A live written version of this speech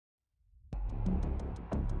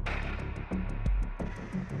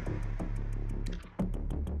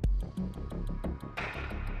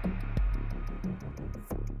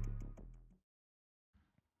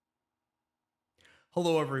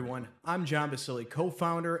Hello, everyone. I'm John Basile,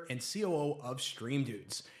 co-founder and COO of Stream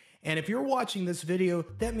Dudes. And if you're watching this video,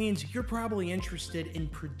 that means you're probably interested in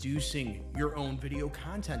producing your own video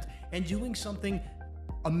content and doing something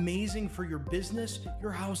amazing for your business,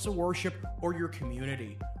 your house of worship, or your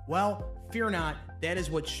community. Well, fear not, that is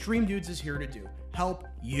what Stream Dudes is here to do, help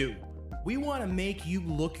you. We want to make you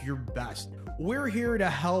look your best. We're here to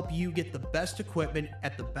help you get the best equipment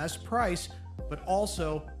at the best price, but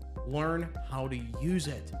also learn how to use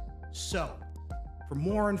it. So, for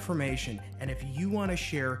more information, and if you want to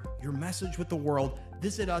share your message with the world,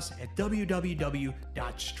 visit us at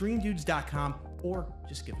www.streamdudes.com or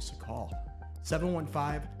just give us a call,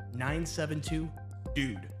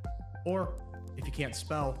 715-972-DUDE, or if you can't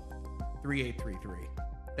spell, 3833.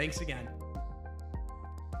 Thanks again.